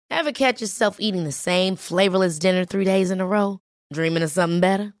Ever catch yourself eating the same flavorless dinner 3 days in a row? Dreaming of something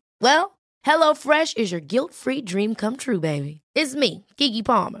better? Well, HelloFresh is your guilt-free dream come true, baby. It's me, Keke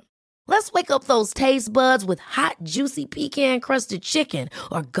Palmer. Let's wake up those taste buds with hot, juicy pecan-crusted chicken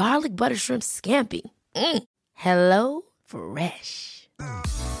or garlic butter shrimp scampi. Hello Fresh.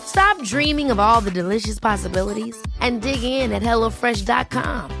 Stop dreaming of all the delicious possibilities and dig in at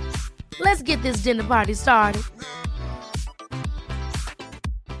HelloFresh.com. Let's get this dinner party started.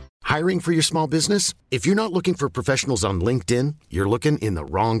 Hiring for your small business? If you're not looking for professionals on LinkedIn, you're looking in the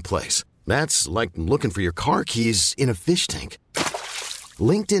wrong place. That's like looking for your car keys in a fish tank.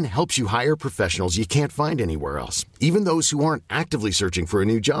 LinkedIn helps you hire professionals you can't find anywhere else, even those who aren't actively searching for a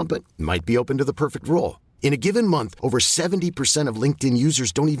new job but might be open to the perfect role. In a given month, over 70% of LinkedIn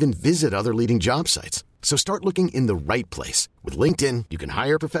users don't even visit other leading job sites. So start looking in the right place. With LinkedIn, you can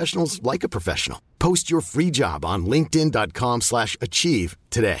hire professionals like a professional. Post your free job on linkedin.com/achieve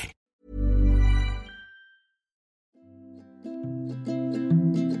today.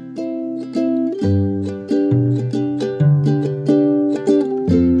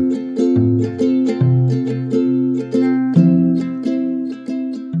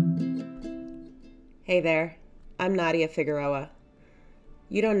 Hey there, I'm Nadia Figueroa.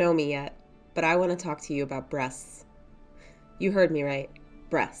 You don't know me yet, but I want to talk to you about breasts. You heard me right.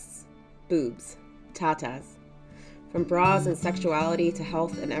 Breasts, boobs, tatas. From bras and sexuality to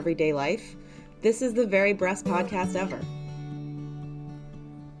health and everyday life, this is the very breast podcast ever.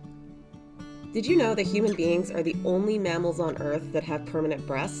 Did you know that human beings are the only mammals on Earth that have permanent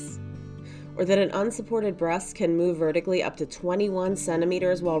breasts? Or that an unsupported breast can move vertically up to 21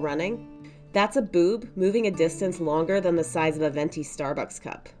 centimeters while running? That's a boob moving a distance longer than the size of a venti Starbucks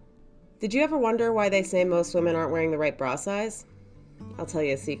cup. Did you ever wonder why they say most women aren't wearing the right bra size? I'll tell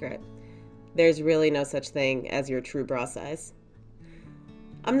you a secret. There's really no such thing as your true bra size.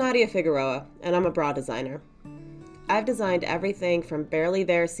 I'm Nadia Figueroa, and I'm a bra designer. I've designed everything from barely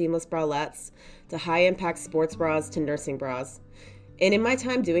there seamless bralettes to high-impact sports bras to nursing bras. And in my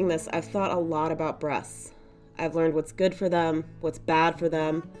time doing this, I've thought a lot about breasts. I've learned what's good for them, what's bad for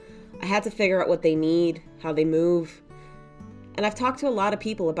them. I had to figure out what they need, how they move, and I've talked to a lot of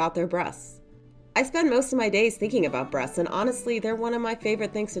people about their breasts. I spend most of my days thinking about breasts, and honestly, they're one of my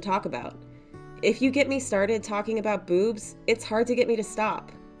favorite things to talk about. If you get me started talking about boobs, it's hard to get me to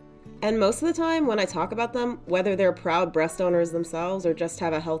stop. And most of the time, when I talk about them, whether they're proud breast owners themselves or just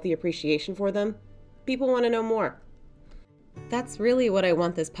have a healthy appreciation for them, people want to know more. That's really what I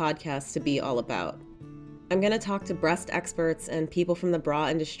want this podcast to be all about. I'm going to talk to breast experts and people from the bra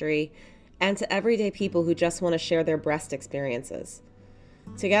industry and to everyday people who just want to share their breast experiences.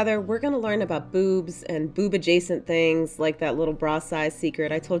 Together, we're going to learn about boobs and boob-adjacent things like that little bra size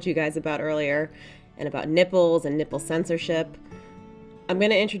secret I told you guys about earlier, and about nipples and nipple censorship. I'm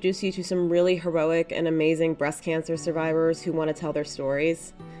going to introduce you to some really heroic and amazing breast cancer survivors who want to tell their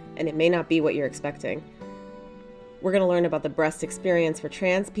stories, and it may not be what you're expecting. We're going to learn about the breast experience for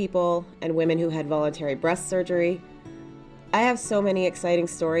trans people and women who had voluntary breast surgery. I have so many exciting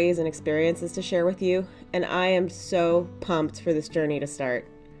stories and experiences to share with you, and I am so pumped for this journey to start.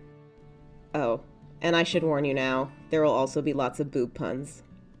 Oh, and I should warn you now, there will also be lots of boob puns.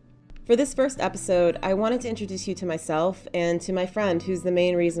 For this first episode, I wanted to introduce you to myself and to my friend who's the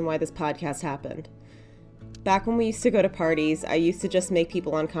main reason why this podcast happened. Back when we used to go to parties, I used to just make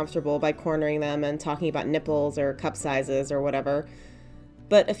people uncomfortable by cornering them and talking about nipples or cup sizes or whatever.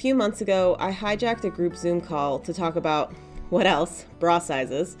 But a few months ago, I hijacked a group Zoom call to talk about, what else, bra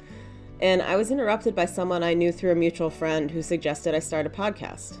sizes, and I was interrupted by someone I knew through a mutual friend who suggested I start a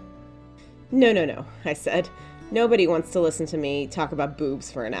podcast. No, I said. Nobody wants to listen to me talk about boobs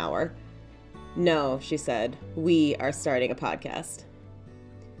for an hour. No, she said, we are starting a podcast.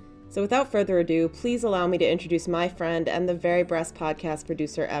 So without further ado, please allow me to introduce my friend and the very best podcast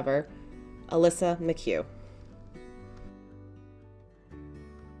producer ever, Alyssa McHugh.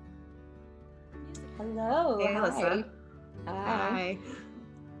 Hello. Hey, Alyssa. Hi.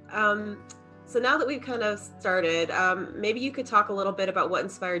 So now that we've kind of started, maybe you could talk a little bit about what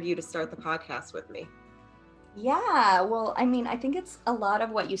inspired you to start the podcast with me. Yeah, well, I mean, I think it's a lot of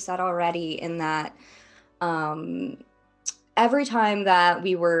what you said already in that every time that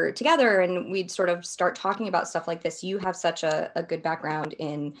we were together and we'd sort of start talking about stuff like this, you have such a good background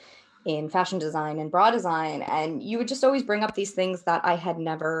in fashion design and bra design, and you would just always bring up these things that I had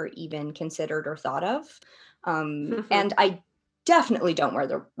never even considered or thought of. And I definitely don't wear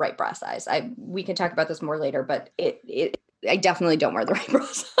the right bra size. We can talk about this more later, but I definitely don't wear the right bra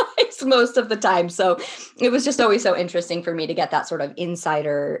size most of the time. So it was just always so interesting for me to get that sort of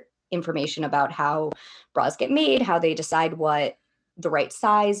insider information about how bras get made, how they decide what the right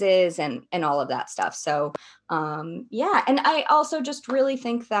sizes and all of that stuff. So yeah. And I also just really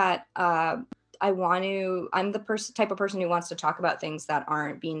think that I'm the type of person who wants to talk about things that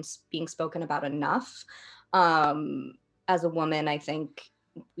aren't being spoken about enough. As a woman, I think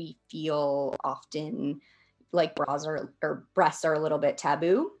we feel often like bras or breasts are a little bit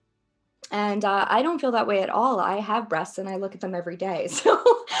taboo. And I don't feel that way at all. I have breasts and I look at them every day. So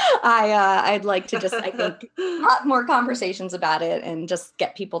I'd like to just, I think, have more conversations about it and just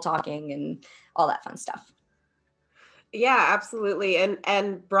get people talking and all that fun stuff. Yeah, absolutely.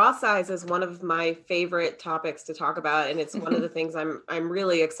 And bra size is one of my favorite topics to talk about, and it's one of the things I'm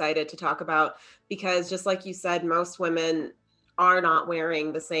really excited to talk about, because just like you said, most women are not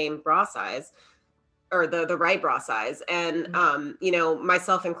wearing the same bra size, or the right bra size. And you know,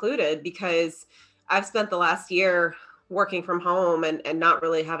 myself included, because I've spent the last year working from home and not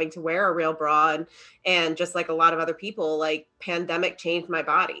really having to wear a real bra, and just like a lot of other people, like, pandemic changed my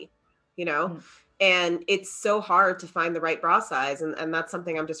body, you know. And it's so hard to find the right bra size. And that's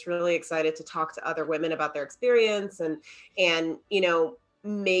something I'm just really excited to talk to other women about their experience. And, you know,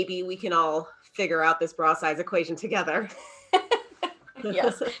 maybe we can all figure out this bra size equation together.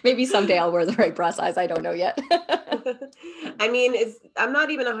 Yes. Maybe someday I'll wear the right bra size. I don't know yet. I mean, I'm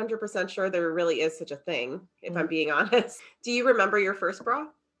not even 100% sure there really is such a thing, if I'm being honest. Do you remember your first bra?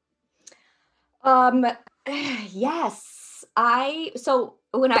 Yes. So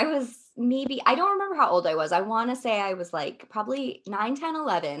when I was I don't remember how old I was. I want to say I was like probably 9, 10,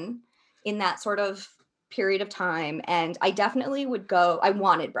 11 in that sort of period of time. And I definitely I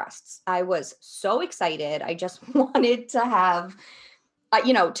wanted breasts. I was so excited. I just wanted to have,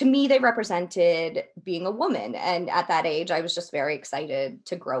 you know, to me, they represented being a woman. And at that age, I was just very excited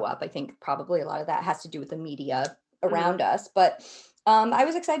to grow up. I think probably a lot of that has to do with the media around us. But I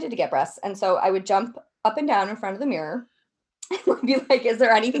was excited to get breasts. And so I would jump up and down in front of the mirror and be like, is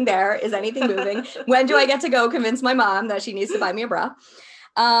there anything there? Is anything moving? When do I get to go convince my mom that she needs to buy me a bra?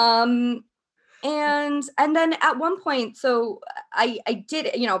 And then at one point, so I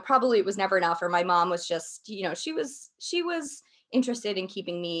did, you know, probably it was never enough, or my mom was just, you know, she was interested in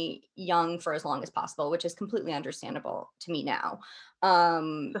keeping me young for as long as possible, which is completely understandable to me now.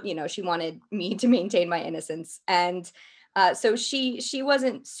 You know, she wanted me to maintain my innocence. And so she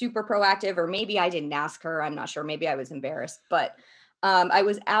wasn't super proactive, or maybe I didn't ask her. I'm not sure. Maybe I was embarrassed, but I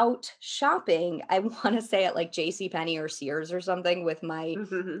was out shopping. I want to say at like J.C. Penney or Sears or something with my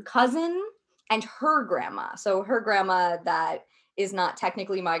cousin and her grandma. So her grandma that is not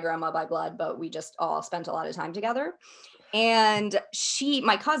technically my grandma by blood, but we just all spent a lot of time together. And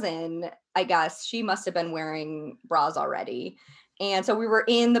my cousin, I guess she must have been wearing bras already. And so we were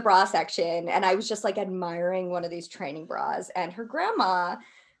in the bra section and I was just like admiring one of these training bras. And her grandma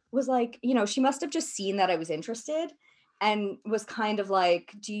was like, you know, she must have just seen that I was interested and was kind of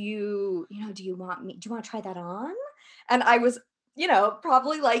like, do you want to try that on? And I was, you know,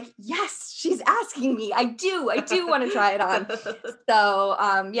 probably like, yes, she's asking me. I do want to try it on. So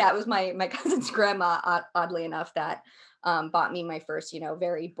yeah, it was my cousin's grandma, oddly enough, that bought me my first, you know,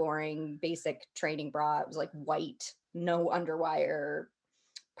 very boring, basic training bra. It was like white, no underwire,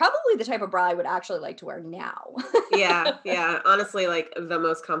 probably the type of bra I would actually like to wear now. Yeah. Honestly, like the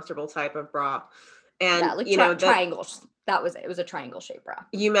most comfortable type of bra. And yeah, like you know, triangles. That was it. It was a triangle shaped bra.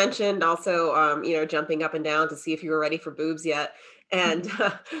 You mentioned also, you know, jumping up and down to see if you were ready for boobs yet. And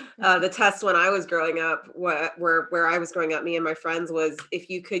the test when I was growing up, where I was growing up, me and my friends, was if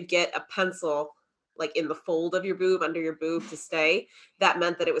you could get a pencil like in the fold of your boob, under your boob, to stay, that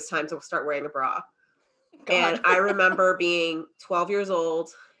meant that it was time to start wearing a bra. God. And I remember being 12 years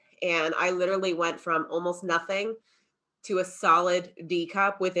old, and I literally went from almost nothing to a solid D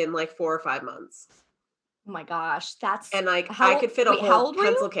cup within like 4 or 5 months. Oh my gosh, and like I could fit a whole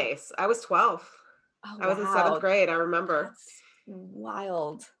pencil case. I was 12. Oh, I was in 7th grade. I remember. That's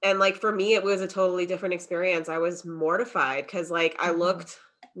wild. And like for me, it was a totally different experience. I was mortified because like I looked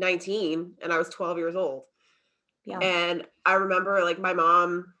 19 and I was 12 years old. Yeah. And I remember like my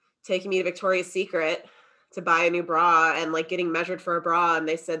mom taking me to Victoria's Secret to buy a new bra and like getting measured for a bra, and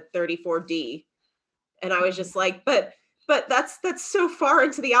they said 34D. And I was just like, but that's so far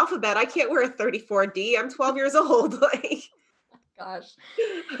into the alphabet. I can't wear a 34D. I'm 12 years old. Like, gosh.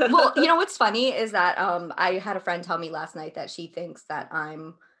 Well, you know what's funny is that I had a friend tell me last night that she thinks that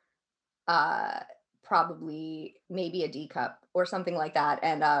I'm probably maybe a D cup or something like that.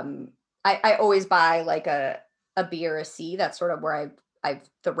 And I always buy like a B or a C. That's sort of where I've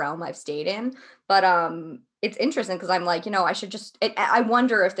the realm I've stayed in. But it's interesting because I'm like, I should just, I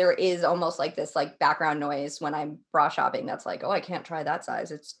wonder if there is almost like this like background noise when I'm bra shopping that's like, oh, I can't try that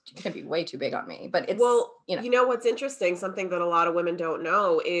size. It's going to be way too big on me. But it's, Well, what's interesting, something that a lot of women don't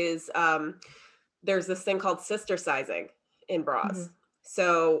know is there's this thing called sister sizing in bras. Mhm.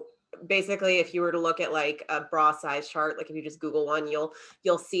 So basically, if you were to look at like a bra size chart, like if you just Google one,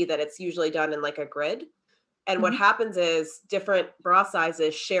 you'll see that it's usually done in like a grid. And what Mhm. happens is different bra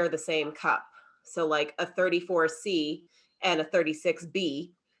sizes share the same cup. So like a 34C and a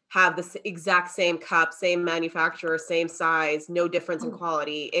 36B have the exact same cup, same manufacturer, same size, no difference in Oh,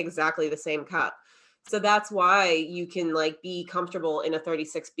 quality, exactly the same cup. So that's why you can like be comfortable in a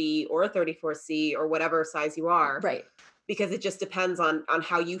 36B or a 34C or whatever size you are, right. because it just depends on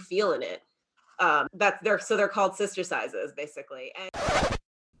how you feel in it. They're called sister sizes basically. And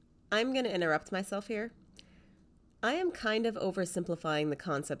I'm going to interrupt myself here. I am kind of oversimplifying the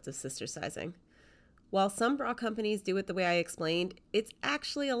concept of sister sizing. While some bra companies do it the way I explained, it's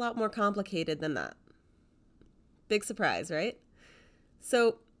actually a lot more complicated than that. Big surprise, right?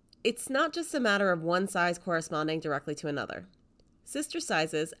 So, it's not just a matter of one size corresponding directly to another. Sister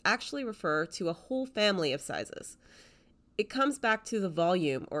sizes actually refer to a whole family of sizes. It comes back to the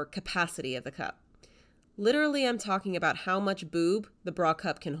volume or capacity of the cup. Literally, I'm talking about how much boob the bra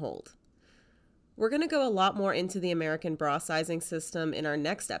cup can hold. We're going to go a lot more into the American bra sizing system in our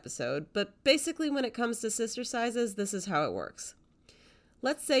next episode, but basically when it comes to sister sizes, this is how it works.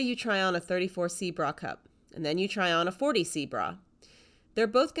 Let's say you try on a 34C bra cup, and then you try on a 40C bra. They're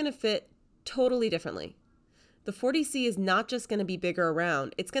both going to fit totally differently. The 40C is not just going to be bigger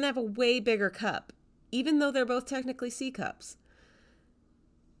around, it's going to have a way bigger cup, even though they're both technically C cups.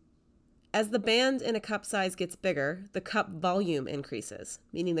 As the band in a cup size gets bigger, the cup volume increases,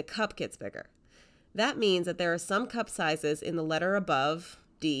 meaning the cup gets bigger. That means that there are some cup sizes in the letter above,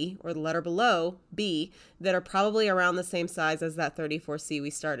 D, or the letter below, B, that are probably around the same size as that 34C we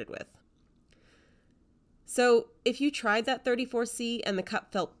started with. So if you tried that 34C and the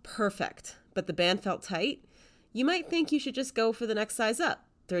cup felt perfect, but the band felt tight, you might think you should just go for the next size up,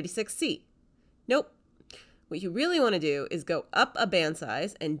 36C. Nope. What you really want to do is go up a band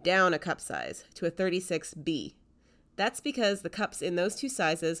size and down a cup size to a 36B. That's because the cups in those two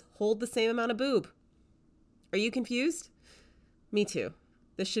sizes hold the same amount of boob. Are you confused? Me too.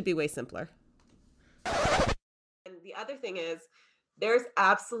 This should be way simpler. And the other thing is, there's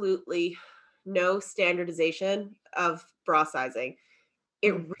absolutely no standardization of bra sizing.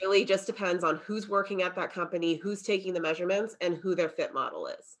 It really just depends on who's working at that company, who's taking the measurements, and who their fit model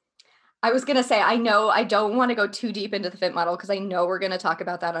is. I was going to say, I know I don't want to go too deep into the fit model because I know we're going to talk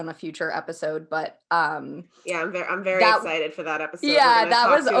about that on a future episode, but yeah, I'm very excited for that episode. Yeah, that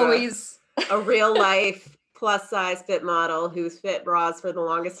was always a real life plus size fit model who's fit bras for the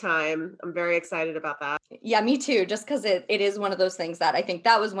longest time. I'm very excited about that. Yeah, me too. Just because it is one of those things that I think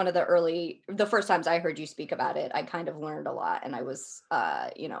that was one of the first times I heard you speak about it, I kind of learned a lot, and I was,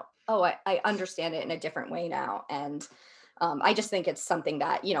 I understand it in a different way now. And I just think it's something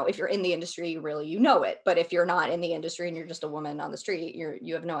that, if you're in the industry, really, it. But if you're not in the industry and you're just a woman on the street,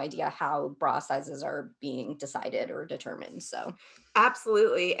 you have no idea how bra sizes are being decided or determined. So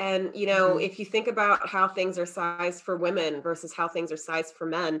absolutely. And, if you think about how things are sized for women versus how things are sized for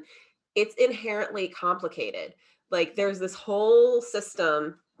men, it's inherently complicated. Like there's this whole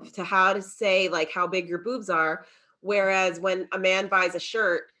system to how to say like how big your boobs are. Whereas when a man buys a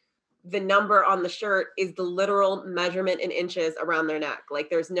shirt, the number on the shirt is the literal measurement in inches around their neck. Like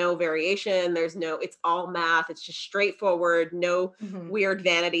there's no variation. It's all math. It's just straightforward, no weird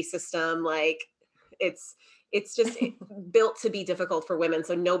vanity system. Like it's just built to be difficult for women.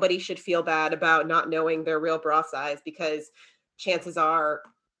 So nobody should feel bad about not knowing their real bra size, because chances are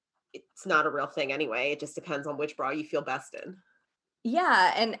it's not a real thing anyway. It just depends on which bra you feel best in.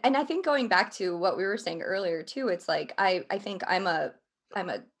 Yeah. And I think going back to what we were saying earlier too, it's like, I think I'm a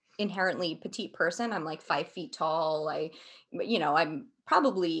inherently petite person. I'm like 5 feet tall. I'm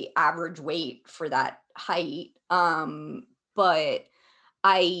probably average weight for that height. But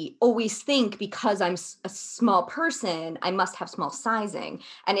I always think because I'm a small person, I must have small sizing.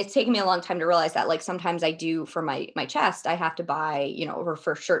 And it's taken me a long time to realize that, like, sometimes I do for my chest, I have to buy, or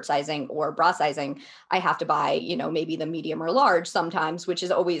for shirt sizing or bra sizing, I have to buy, maybe the medium or large sometimes, which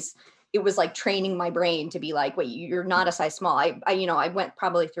is always, it was like training my brain to be like, wait, you're not a size small. I went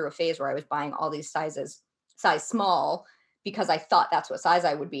probably through a phase where I was buying all these sizes, size small, because I thought that's what size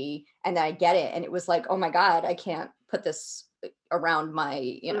I would be. And then I get it. And it was like, oh my God, I can't put this around my,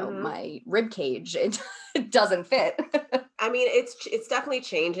 you know, Mhm. my rib cage, it doesn't fit. I mean, it's definitely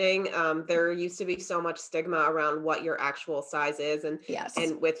changing. There used to be so much stigma around what your actual size is, and Yes.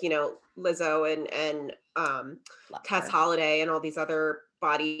 and with Lizzo and Love Tess her. Holiday and all these other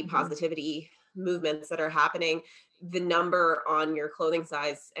body Mhm. positivity movements that are happening, the number on your clothing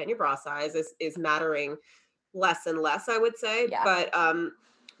size and your bra size is mattering less and less, I would say. Yeah. But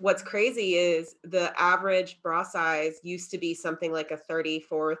what's crazy is the average bra size used to be something like a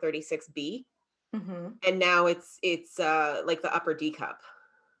 34, 36B, Mhm. and now it's like the upper D cup.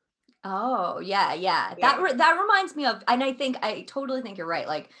 Oh, yeah, yeah. Yeah. That reminds me of, and I totally think you're right.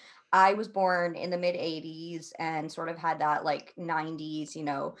 Like I was born in the mid 80s and sort of had that like 90s, you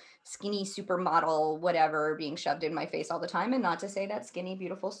know, skinny supermodel whatever being shoved in my face all the time, and not to say that skinny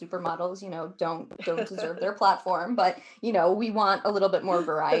beautiful supermodels, you know, don't deserve their platform, but you know, we want a little bit more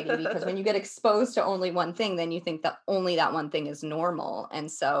variety because when you get exposed to only one thing, then you think that only that one thing is normal. And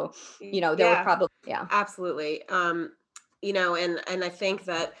so, you know, there was Yeah, probably yeah. absolutely. And I think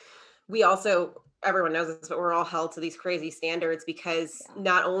that we also, everyone knows this, but we're all held to these crazy standards because Yeah.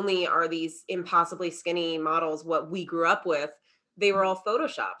 not only are these impossibly skinny models what we grew up with, they were Mhm. all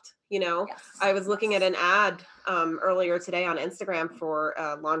photoshopped. Yes. I was looking at Yes. an ad earlier today on Instagram for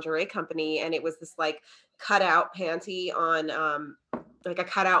a lingerie company, and it was this like cutout panty on like a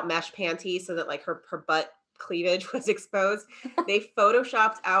cutout mesh panty so that like her butt cleavage was exposed. They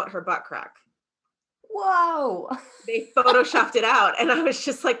photoshopped out her butt crack. Whoa. They photoshopped it out, and I was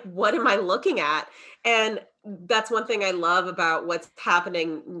just like, what am I looking at? And that's one thing I love about what's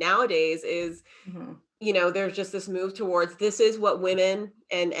happening nowadays is, Mhm. there's just this move towards this is what women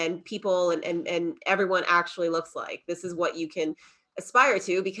and people and everyone actually looks like. This is what you can aspire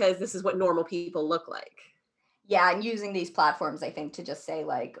to because this is what normal people look like. Yeah, and using these platforms, I think, to just say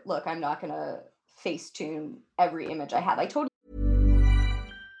like, look, I'm not gonna Facetune every image I have. I totally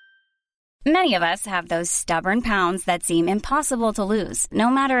Many of us have those stubborn pounds that seem impossible to lose,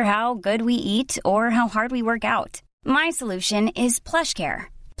 no matter how good we eat or how hard we work out. My solution is PlushCare.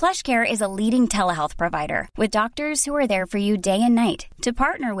 PlushCare is a leading telehealth provider with doctors who are there for you day and night to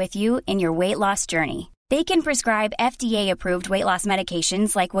partner with you in your weight loss journey. They can prescribe FDA-approved weight loss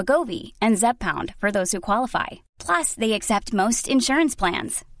medications like Wegovy and Zepbound for those who qualify. Plus, they accept most insurance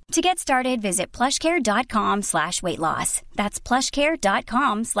plans. To get started, visit plushcare.com/weight loss. That's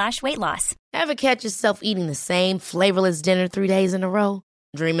plushcare.com/weight loss. Ever catch yourself eating the same flavorless dinner 3 days in a row?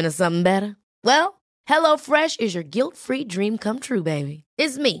 Dreaming of something better? Well, HelloFresh is your guilt-free dream come true, baby.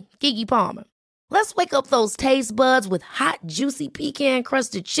 It's me, Keke Palmer. Let's wake up those taste buds with hot, juicy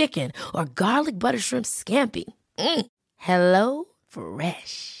pecan-crusted chicken or garlic butter shrimp scampi. Hello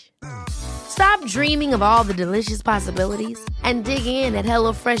Fresh. Stop dreaming of all the delicious possibilities and dig in at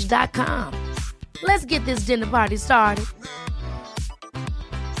HelloFresh.com. Let's get this dinner party started.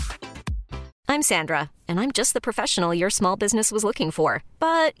 I'm Sandra, and I'm just the professional your small business was looking for.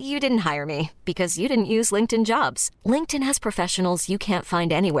 But you didn't hire me because you didn't use LinkedIn Jobs. LinkedIn has professionals you can't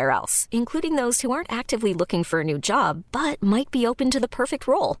find anywhere else, including those who aren't actively looking for a new job, but might be open to the perfect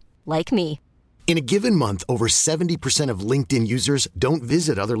role, like me. In a given month, over 70% of LinkedIn users don't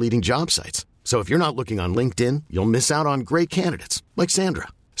visit other leading job sites. So if you're not looking on LinkedIn, you'll miss out on great candidates like Sandra.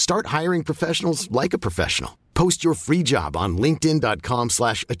 Start hiring professionals like a professional. Post your free job on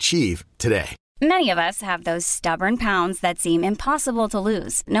linkedin.com/achieve today. Many of us have those stubborn pounds that seem impossible to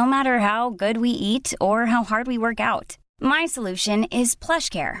lose, no matter how good we eat or how hard we work out. My solution is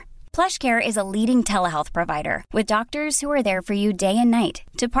PlushCare. PlushCare is a leading telehealth provider with doctors who are there for you day and night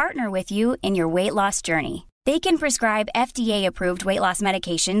to partner with you in your weight loss journey. They can prescribe FDA-approved weight loss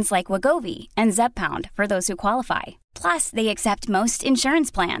medications like Wegovy and Zepbound for those who qualify. Plus, they accept most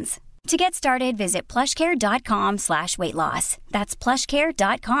insurance plans. To get started, visit plushcare.com/weight loss. That's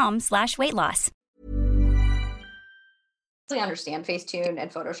plushcare.com/weight loss. understand Facetune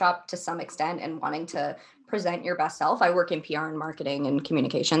and Photoshop to some extent and wanting to present your best self. I work in PR and marketing and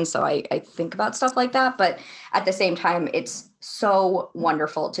communications, so I think about stuff like that. But at the same time, it's so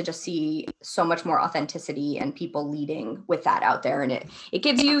wonderful to just see so much more authenticity and people leading with that out there. And it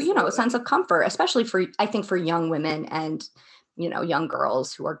gives you, you know, a sense of comfort, especially for, I think, for young women and, you know, young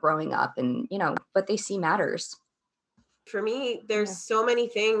girls who are growing up and, you know, what they see matters. For me, there's Yeah. so many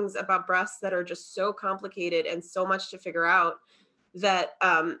things about breasts that are just so complicated and so much to figure out that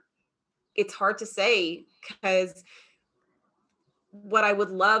it's hard to say, because what I would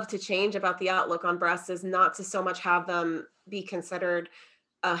love to change about the outlook on breasts is not to so much have them be considered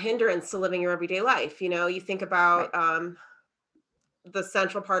a hindrance to living your everyday life. You know, you think Right. about the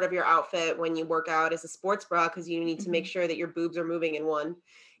central part of your outfit when you work out is a sports bra, because you need to make sure that your boobs are moving in one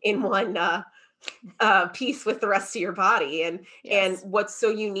piece with the rest of your body. And Yes. what's so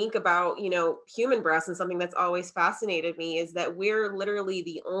unique about, human breasts, and something that's always fascinated me, is that we're literally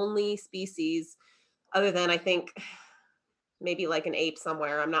the only species, other than I think maybe like an ape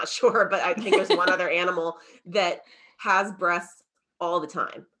somewhere, I'm not sure, but I think there's one other animal that has breasts all the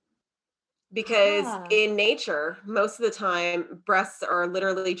time. Because Ah, in nature, most of the time, breasts are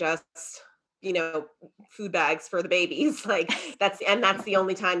literally just, you know, food bags for the babies. Like that's the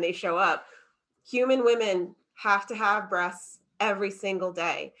only time they show up. Human women have to have breasts every single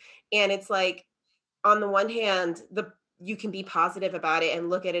day. And it's like, on the one hand, you can be positive about it and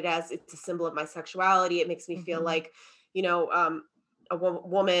look at it as it's a symbol of my sexuality. It makes me feel mhm. like, you know, a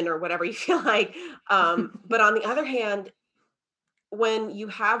woman, or whatever you feel like. But on the other hand, when you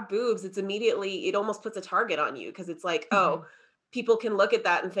have boobs, it almost puts a target on you, because it's like, oh, Mhm, people can look at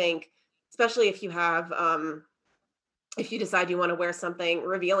that and think, especially if you decide you want to wear something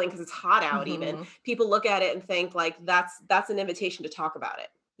revealing because it's hot out, even mhm. people look at it and think like that's an invitation to talk about it,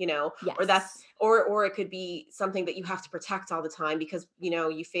 or that's Yes. or it could be something that you have to protect all the time, because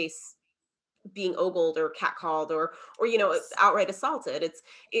you face being ogled or catcalled, or Yes. outright assaulted.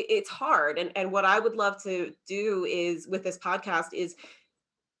 It's hard. And what I would love to do is, with this podcast, is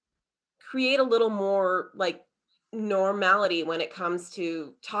create a little more like normality when it comes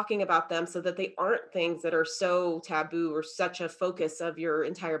to talking about them, so that they aren't things that are so taboo or such a focus of your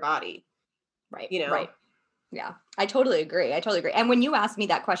entire body, Right, you know? right. Yeah, I totally agree. I totally agree. And when you asked me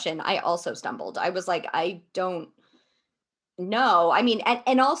that question, I also stumbled. I was like, I don't know. I mean,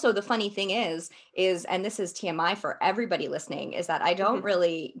 and also the funny thing is, and this is TMI for everybody listening, is that I don't Mhm,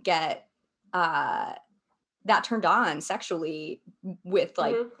 really get uh that turned on sexually with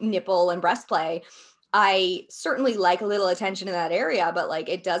like mhm. nipple and breast play. I certainly like a little attention in that area, but like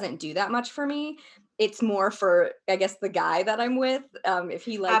it doesn't do that much for me. It's more for, I guess, the guy that I'm with. If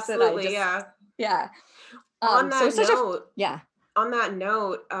he likes it, I Absolutely, just, yeah. yeah. On So that it's such a, note yeah. on that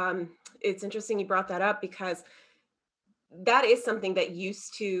note, it's interesting you brought that up, because that is something that I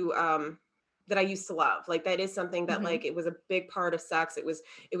used to love. Like, that is something that, Hmm. like, it was a big part of sex.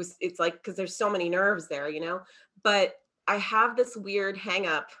 It's like, because there's so many nerves there, but I have this weird hang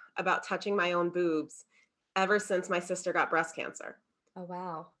up about touching my own boobs ever since my sister got breast cancer. Oh,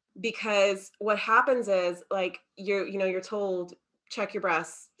 wow. Because what happens is, like, you're told, check your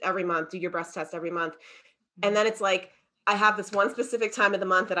breasts every month, do your breast test every month. And Mhm. then it's like, I have this one specific time of the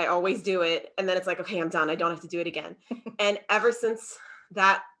month that I always do it. And then it's like, okay, I'm done. I don't have to do it again. And ever since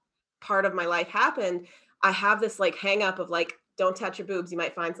that part of my life happened, I have this like hang up of like, don't touch your boobs. You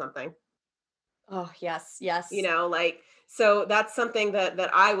might find something, Oh, yes, yes, like, so that's something that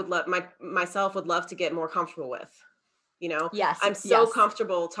I would love, myself would love to get more comfortable with. yes, I'm so yes.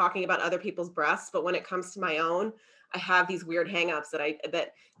 comfortable talking about other people's breasts, but when it comes to my own, I have these weird hangups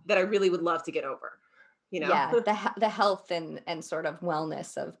that I really would love to get over, you know? Yeah, the health and sort of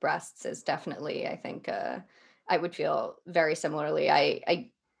wellness of breasts is definitely, I think, I would feel very similarly.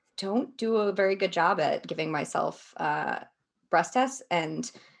 I don't do a very good job at giving myself breast tests,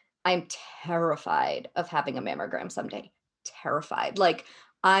 and I'm terrified of having a mammogram someday. Terrified. Like,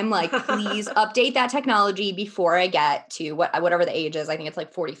 I'm like, please update that technology before I get to whatever the age is. I think it's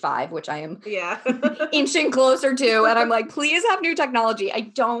like 45, which I am Yeah. inching closer to. And I'm like, please have new technology. I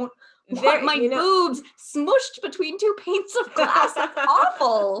don't want There, my boobs smushed between two panes of glass. That's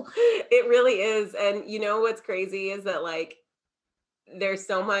awful. it really is. And what's crazy is that, like, there's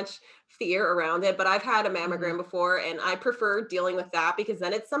so much fear around it, but I've had a Hmm. mammogram before, and I prefer dealing with that, because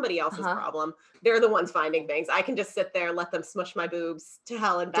then it's somebody else's Uh-huh. problem. They're the ones finding things. I can just sit there, let them smush my boobs to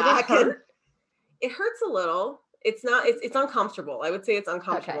hell and Did it back. And hurt? it hurts a little. It's not, it's uncomfortable. I would say it's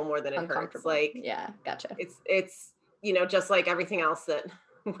uncomfortable Okay. more than it hurts. Uncomfortable. Like, Yeah, gotcha. it's just like everything else that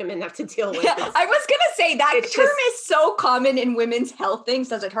women have to deal with. I was gonna say that It's term just is so common in women's health things.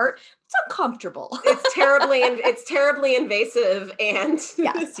 Does it hurt? It's uncomfortable. it's terribly invasive and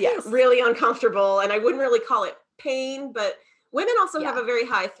Yes, yes. really uncomfortable. And I wouldn't really call it pain, but women also have Yeah, a very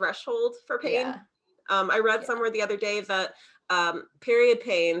high threshold for pain. yeah, I read yeah. somewhere the other day that period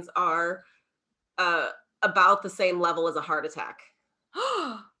pains are uh, about the same level as a heart attack.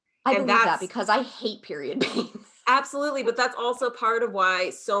 I And believe that that's because I hate period pains. absolutely, but that's also part of why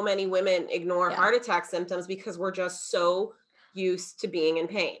so many women ignore Yeah. heart attack symptoms, because we're just so used to being in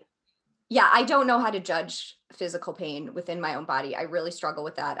pain. Yeah, I don't know how to judge physical pain within my own body. I really struggle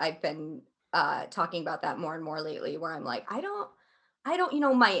with that. I've been talking about that more and more lately, where I'm like, I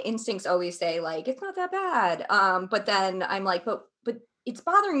don't, my instincts always say like it's not that bad. But then I'm like, but it's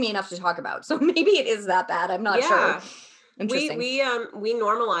bothering me enough to talk about. So maybe it is that bad. I'm not sure. Yeah. Interesting. We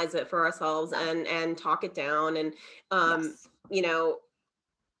normalize it for ourselves and talk it down, and Yes. you know,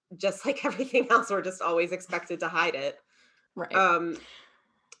 just like everything else, we're just always expected to hide it. Right. Um,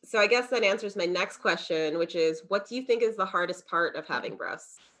 so I guess that answers my next question, which is, what do you think is the hardest part of having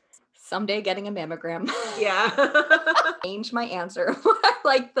breasts? Someday getting a mammogram. Yeah. Change my answer. What I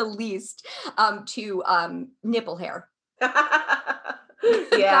like the least to nipple hair.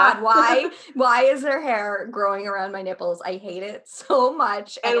 Yeah. God, why is there hair growing around my nipples? I hate it so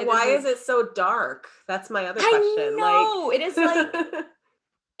much. And why is it so dark? That's my other question. I know. It is like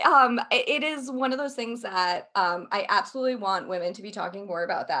it is one of those things that I absolutely want women to be talking more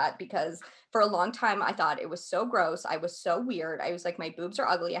about that, because for a long time I thought it was so gross. I was so weird. I was like, my boobs are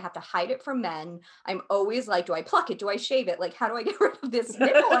ugly. I have to hide it from men. I'm always like, do I pluck it? Do I shave it? Like, how do I get rid of this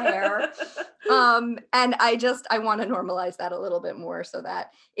nipple hair? And I want to normalize that a little bit more, so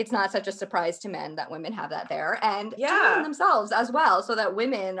that it's not such a surprise to men that women have that there, and to women themselves as well, so that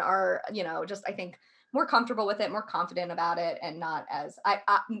women are, just, I think, more comfortable with it, more confident about it, and not as I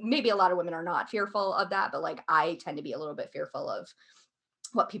maybe a lot of women are not fearful of that, but like I tend to be a little bit fearful of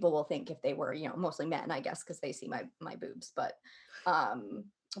what people will think if they were, mostly men, I guess, because they see my boobs, but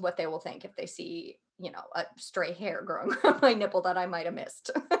what they will think if they see, a stray hair growing around my nipple that I might have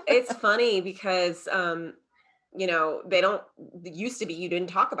missed. It's funny because it used to be, you didn't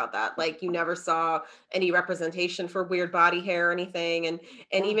talk about that. Like, you never saw any representation for weird body hair or anything. And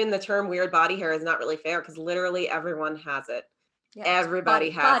even the term weird body hair is not really fair, because literally everyone has it. Yeah, everybody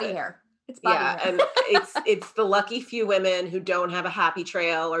has body it. Hair. It's body hair. And it's the lucky few women who don't have a happy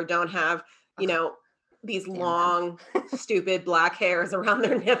trail, or don't have, these long, stupid black hairs around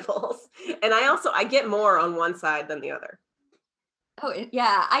their nipples. And I get more on one side than the other. Oh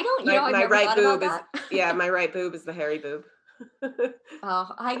yeah, I don't. I've my never right thought boob about is that. my right boob is the hairy boob. Oh,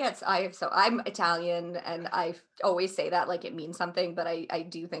 I'm Italian, and I always say that like it means something, but I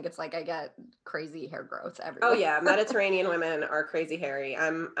do think it's like I get crazy hair growth everywhere. Oh yeah, Mediterranean women are crazy hairy.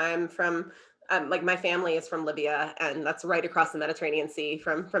 I'm from like, my family is from Libya, and that's right across the Mediterranean Sea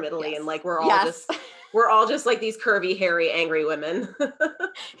from Italy. Yes. And like, we're all just like these curvy, hairy, angry women,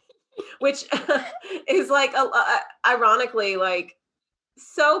 which is like ironically like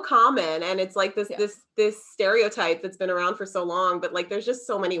so common, and it's like this stereotype that's been around for so long, but like there's just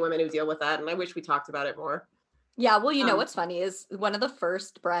so many women who deal with that, and I wish we talked about it more. Yeah, well, what's funny is one of the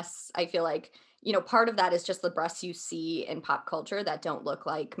first breasts, I feel like, part of that is just the breasts you see in pop culture that don't look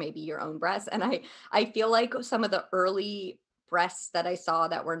like maybe your own breasts, and I feel like some of the early breasts that I saw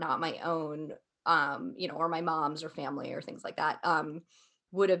that were not my own, or my mom's or family or things like that,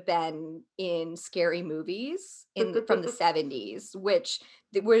 would have been in scary movies from the 70s, which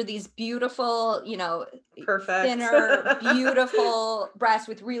were these beautiful, perfect, thinner, beautiful breasts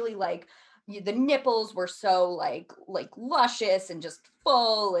with really like, the nipples were so like luscious and just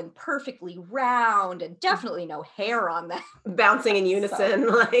full and perfectly round, and definitely no hair on them. Bouncing in unison.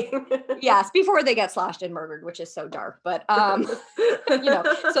 So, like yes, before they get slashed and murdered, which is so dark. But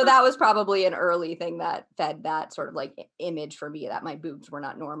so that was probably an early thing that fed that sort of like image for me, that my boobs were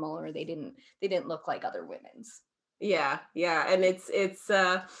not normal, or they didn't look like other women's. Yeah. And it's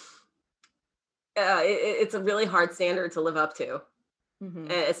a really hard standard to live up to.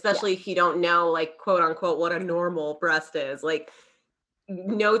 Mm-hmm. Especially if you don't know, like, quote unquote, what a normal breast is. Like,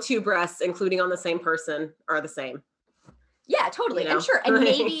 no two breasts, including on the same person, are the same. Yeah, totally. I'm sure.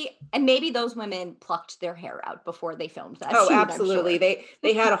 And maybe those women plucked their hair out before they filmed that. Oh, absolutely. Sure.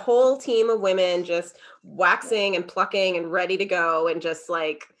 They had a whole team of women just waxing and plucking and ready to go, and just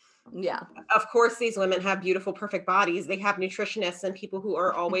like, yeah, of course these women have beautiful, perfect bodies. They have nutritionists and people who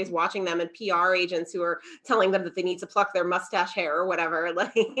are always watching them, and PR agents who are telling them that they need to pluck their mustache hair or whatever.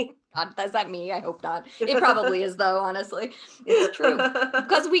 Like, God, is that me? I hope not. It probably is, though. Honestly, it's true,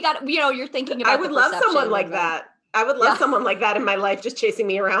 because we got, you're thinking about. I would love someone like that. I would love someone like that in my life, just chasing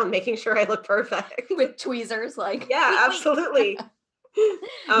me around, making sure I look perfect with tweezers. Like, yeah, absolutely.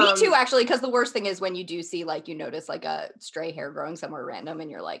 Me too, actually, because the worst thing is when you do see, like, you notice like a stray hair growing somewhere random, and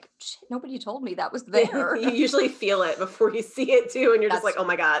you're like, shit, nobody told me that was there. You usually feel it before you see it too, and you're just like, oh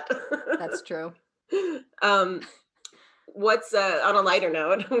my God. That's true. What's on a lighter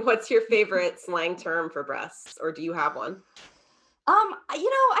note, what's your favorite slang term for breasts, or do you have one?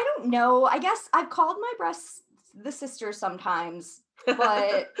 I don't know. I guess I've called my breasts the sisters sometimes.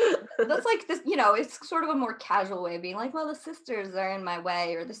 But that's like this, it's sort of a more casual way of being like, well, the sisters are in my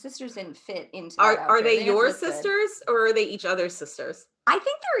way, or the sisters didn't fit into are they your sisters, or are they each other's sisters? I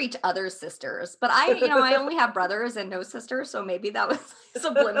think they're each other's sisters, but I only have brothers and no sisters, so maybe that was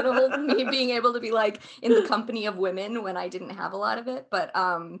subliminal, me being able to be like in the company of women when I didn't have a lot of it. But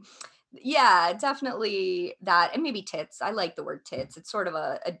Yeah, definitely that. And maybe tits. I like the word tits. It's sort of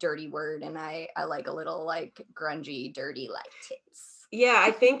a dirty word, and I like a little like grungy, dirty like tits. Yeah,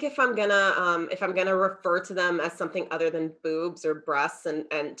 I think if I'm gonna refer to them as something other than boobs or breasts,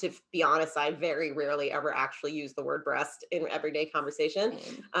 and to be honest, I very rarely ever actually use the word breast in everyday conversation.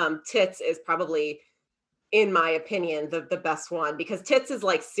 Tits is probably, in my opinion, the best one, because tits is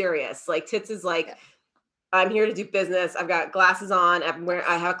like serious. Like tits is like, yeah. I'm here to do business. I've got glasses on.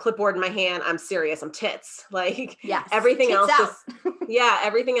 I have a clipboard in my hand. I'm serious. I'm tits. Like yes. Everything tits else out. just,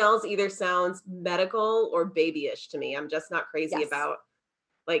 everything else either sounds medical or babyish to me. I'm just not crazy about,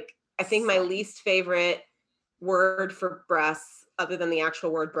 like, I think my least favorite word for breasts, other than the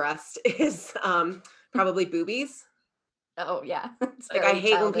actual word breast, is probably boobies. Oh yeah. Like I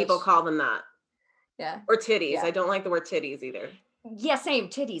hate when people call them that. Yeah. Or titties. Yeah. I don't like the word titties either. Yeah, same,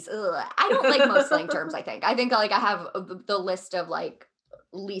 titties. Ugh. I don't like most slang terms, I think. I think like I have the list of like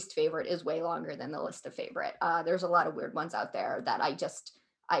least favorite is way longer than the list of favorite. There's a lot of weird ones out there that I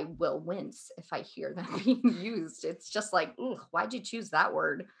will wince if I hear them being used. It's just like, ugh, why'd you choose that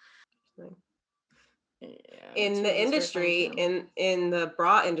word? Yeah, in the industry, in the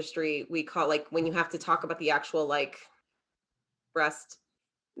bra industry, we call, like, when you have to talk about the actual like breast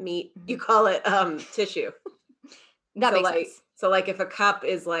meat, you call it tissue. That makes sense. So like if a cup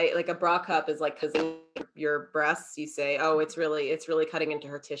is like a bra cup is like kissing your breasts, you say, oh, it's really cutting into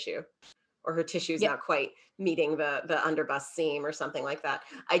her tissue, or her tissue's not quite meeting the underbust seam or something like that.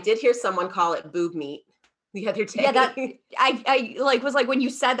 I did hear someone call it boob meat the other day. Yeah, that I like was like, when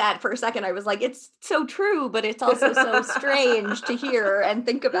you said that for a second, I was like, it's so true, but it's also so strange to hear and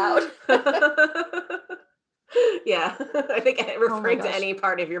think about. Yeah, I think referring to any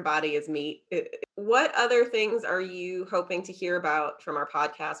part of your body as meat. What other things are you hoping to hear about from our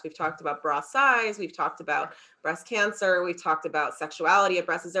podcast? We've talked about bra size. We've talked about breast cancer. We've talked about sexuality of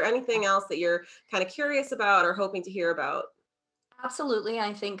breasts. Is there anything else that you're kind of curious about or hoping to hear about? Absolutely.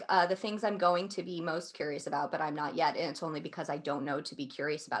 I think the things I'm going to be most curious about, but I'm not yet, and it's only because I don't know to be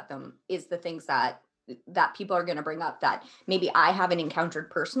curious about them, is the things that people are going to bring up that maybe I haven't encountered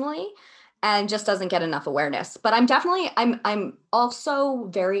personally and just doesn't get enough awareness. But I'm also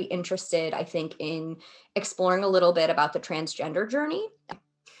very interested, I think, in exploring a little bit about the transgender journey.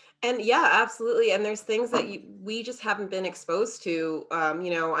 And yeah, absolutely. And there's things that we just haven't been exposed to.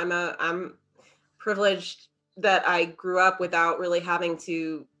 I'm privileged that I grew up without really having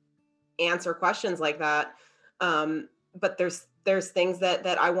to answer questions like that. But there's things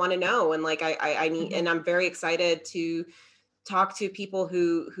that I want to know, and like I need, and I'm very excited to talk to people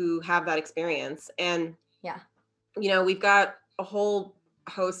who have that experience. And we've got a whole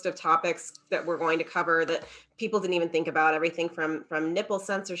host of topics that we're going to cover that people didn't even think about. Everything from nipple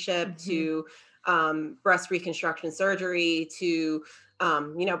censorship to breast reconstruction surgery to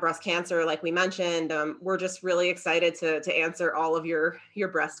breast cancer, like we mentioned. We're just really excited to answer all of your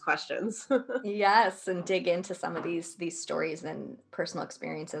breast questions. Yes, and dig into some of these stories and personal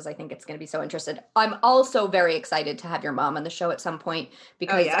experiences. I think it's going to be so interesting. I'm also very excited to have your mom on the show at some point,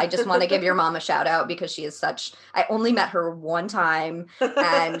 because I just want to give your mom a shout out, because she is I only met her one time,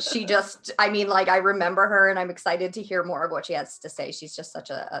 and she just, I remember her, and I'm excited to hear more of what she has to say. She's just such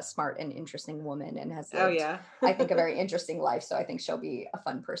a smart and interesting woman, and has lived, I think, a very interesting life. So I think she'll be a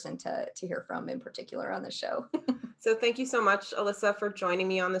fun person to hear from, in particular, on the show. So thank you so much, Alyssa, for joining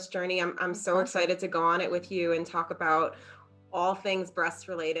me on this journey. I'm so excited to go on it with you and talk about all things breast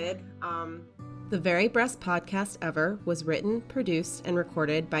related. The Very Breast Podcast Ever was written, produced, and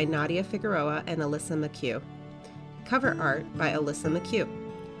recorded by Nadia Figueroa and Alyssa McHugh. Cover art by Alyssa McHugh.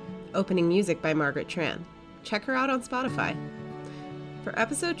 Opening music by Margaret Tran. Check her out on Spotify. For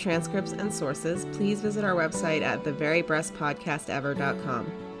episode transcripts and sources, please visit our website at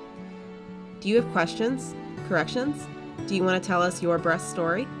theverybreastpodcastever.com. Do you have questions? Corrections? Do you want to tell us your breast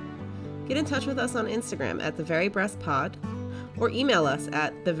story? Get in touch with us on Instagram at theverybreastpod, or email us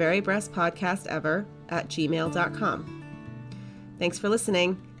at theverybreastpodcastever@gmail.com. Thanks for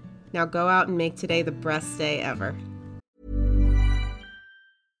listening. Now go out and make today the best day ever.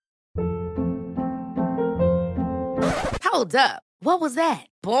 Hold up. What was that?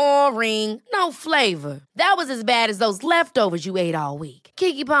 Boring. No flavor. That was as bad as those leftovers you ate all week.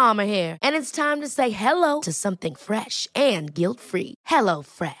 Keke Palmer here, and it's time to say hello to something fresh and guilt-free. Hello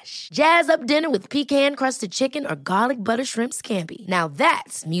Fresh. Jazz up dinner with pecan-crusted chicken or garlic butter shrimp scampi. Now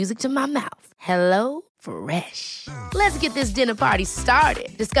that's music to my mouth. Hello Fresh. Let's get this dinner party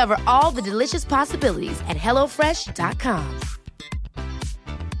started. Discover all the delicious possibilities at HelloFresh.com.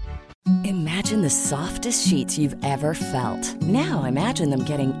 Imagine the softest sheets you've ever felt. Now imagine them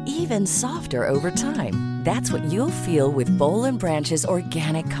getting even softer over time. That's what you'll feel with Boll & Branch's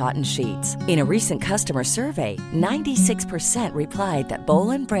organic cotton sheets. In a recent customer survey, 96% replied that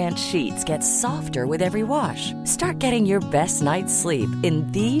Boll & Branch sheets get softer with every wash. Start getting your best night's sleep in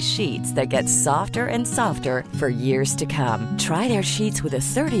these sheets that get softer and softer for years to come. Try their sheets with a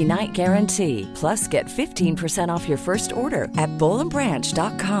 30-night guarantee. Plus, get 15% off your first order at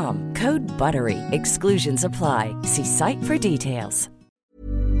bollandbranch.com. Code BUTTERY. Exclusions apply. See site for details.